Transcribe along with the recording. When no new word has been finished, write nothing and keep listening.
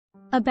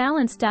A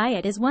balanced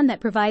diet is one that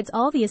provides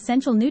all the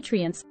essential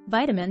nutrients,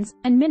 vitamins,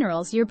 and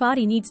minerals your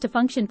body needs to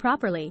function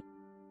properly.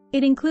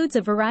 It includes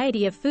a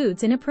variety of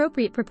foods in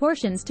appropriate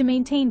proportions to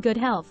maintain good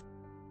health.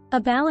 A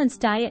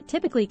balanced diet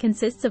typically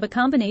consists of a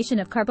combination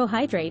of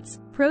carbohydrates,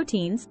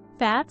 proteins,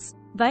 fats,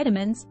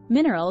 vitamins,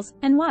 minerals,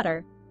 and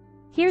water.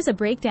 Here's a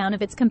breakdown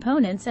of its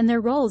components and their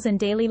roles in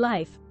daily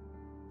life.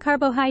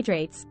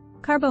 Carbohydrates.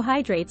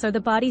 Carbohydrates are the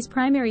body's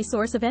primary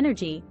source of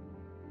energy.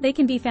 They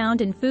can be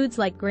found in foods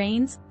like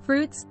grains,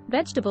 fruits,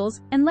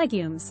 vegetables, and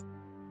legumes.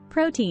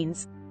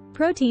 Proteins.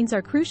 Proteins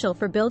are crucial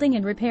for building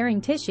and repairing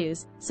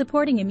tissues,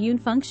 supporting immune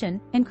function,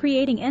 and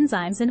creating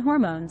enzymes and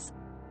hormones.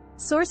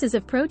 Sources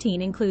of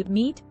protein include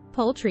meat,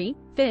 poultry,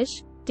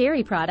 fish,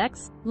 dairy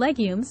products,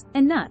 legumes,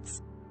 and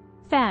nuts.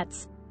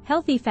 Fats.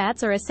 Healthy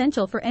fats are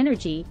essential for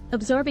energy,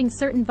 absorbing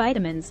certain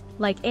vitamins,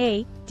 like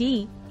A,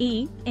 D,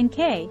 E, and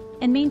K,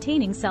 and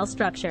maintaining cell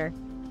structure.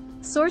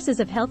 Sources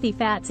of healthy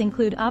fats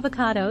include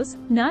avocados,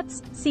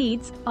 nuts,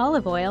 seeds,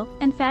 olive oil,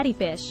 and fatty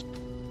fish.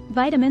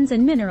 Vitamins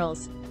and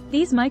minerals.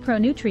 These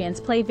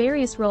micronutrients play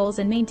various roles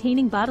in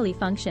maintaining bodily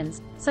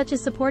functions, such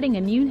as supporting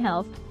immune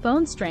health,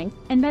 bone strength,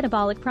 and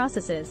metabolic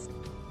processes.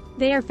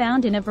 They are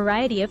found in a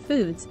variety of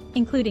foods,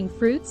 including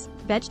fruits,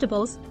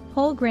 vegetables,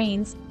 whole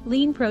grains,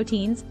 lean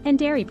proteins, and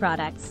dairy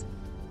products.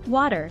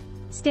 Water.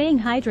 Staying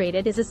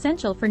hydrated is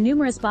essential for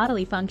numerous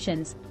bodily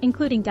functions,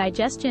 including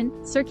digestion,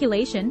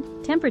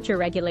 circulation, temperature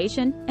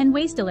regulation, and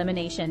waste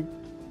elimination.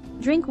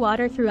 Drink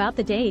water throughout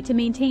the day to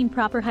maintain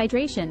proper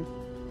hydration.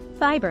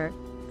 Fiber.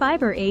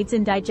 Fiber aids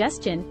in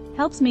digestion,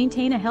 helps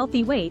maintain a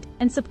healthy weight,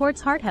 and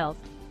supports heart health.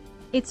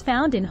 It's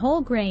found in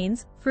whole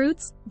grains,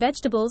 fruits,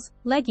 vegetables,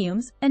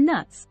 legumes, and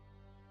nuts.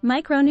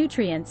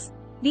 Micronutrients.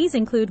 These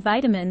include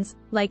vitamins,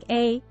 like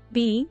A,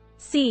 B,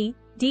 C,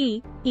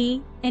 D,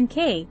 E, and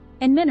K,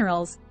 and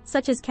minerals,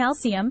 such as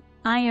calcium,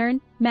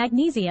 iron,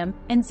 magnesium,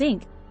 and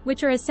zinc,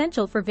 which are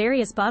essential for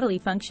various bodily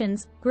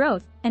functions,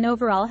 growth, and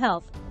overall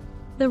health.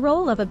 The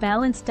role of a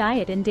balanced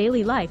diet in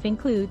daily life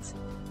includes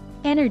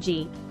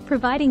energy,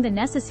 providing the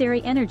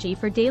necessary energy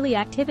for daily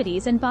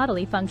activities and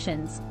bodily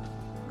functions.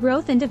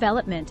 Growth and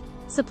development,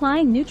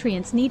 supplying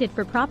nutrients needed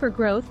for proper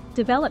growth,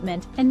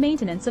 development, and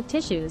maintenance of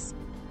tissues.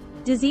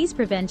 Disease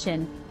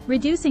prevention,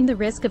 reducing the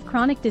risk of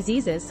chronic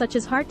diseases such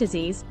as heart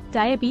disease,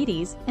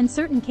 diabetes, and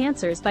certain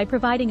cancers by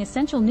providing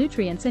essential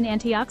nutrients and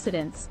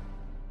antioxidants.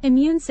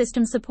 Immune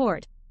system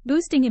support,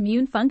 boosting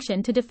immune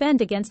function to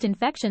defend against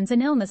infections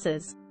and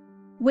illnesses.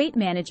 Weight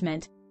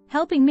management,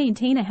 helping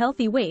maintain a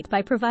healthy weight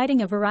by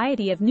providing a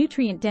variety of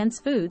nutrient-dense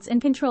foods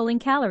and controlling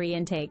calorie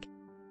intake.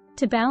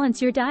 To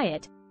balance your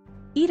diet,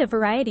 eat a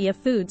variety of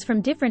foods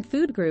from different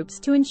food groups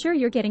to ensure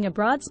you're getting a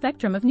broad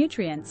spectrum of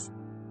nutrients.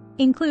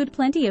 Include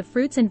plenty of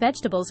fruits and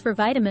vegetables for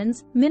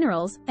vitamins,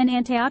 minerals, and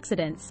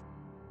antioxidants.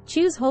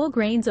 Choose whole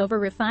grains over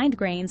refined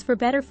grains for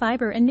better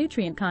fiber and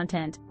nutrient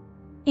content.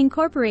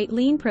 Incorporate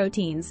lean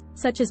proteins,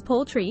 such as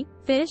poultry,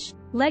 fish,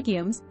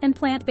 legumes, and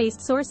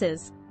plant-based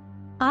sources.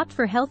 Opt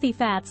for healthy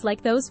fats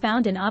like those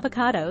found in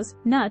avocados,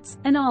 nuts,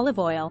 and olive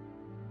oil.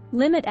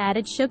 Limit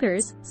added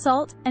sugars,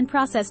 salt, and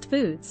processed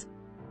foods.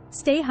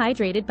 Stay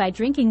hydrated by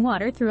drinking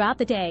water throughout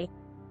the day.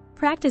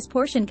 Practice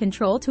portion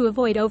control to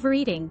avoid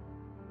overeating.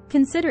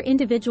 Consider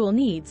individual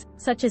needs,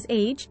 such as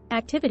age,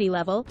 activity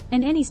level,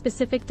 and any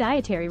specific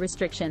dietary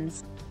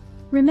restrictions.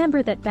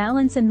 Remember that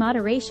balance and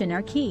moderation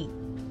are key.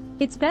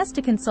 It's best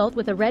to consult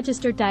with a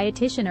registered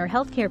dietitian or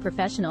healthcare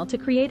professional to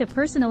create a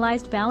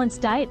personalized balanced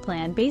diet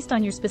plan based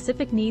on your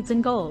specific needs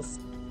and goals.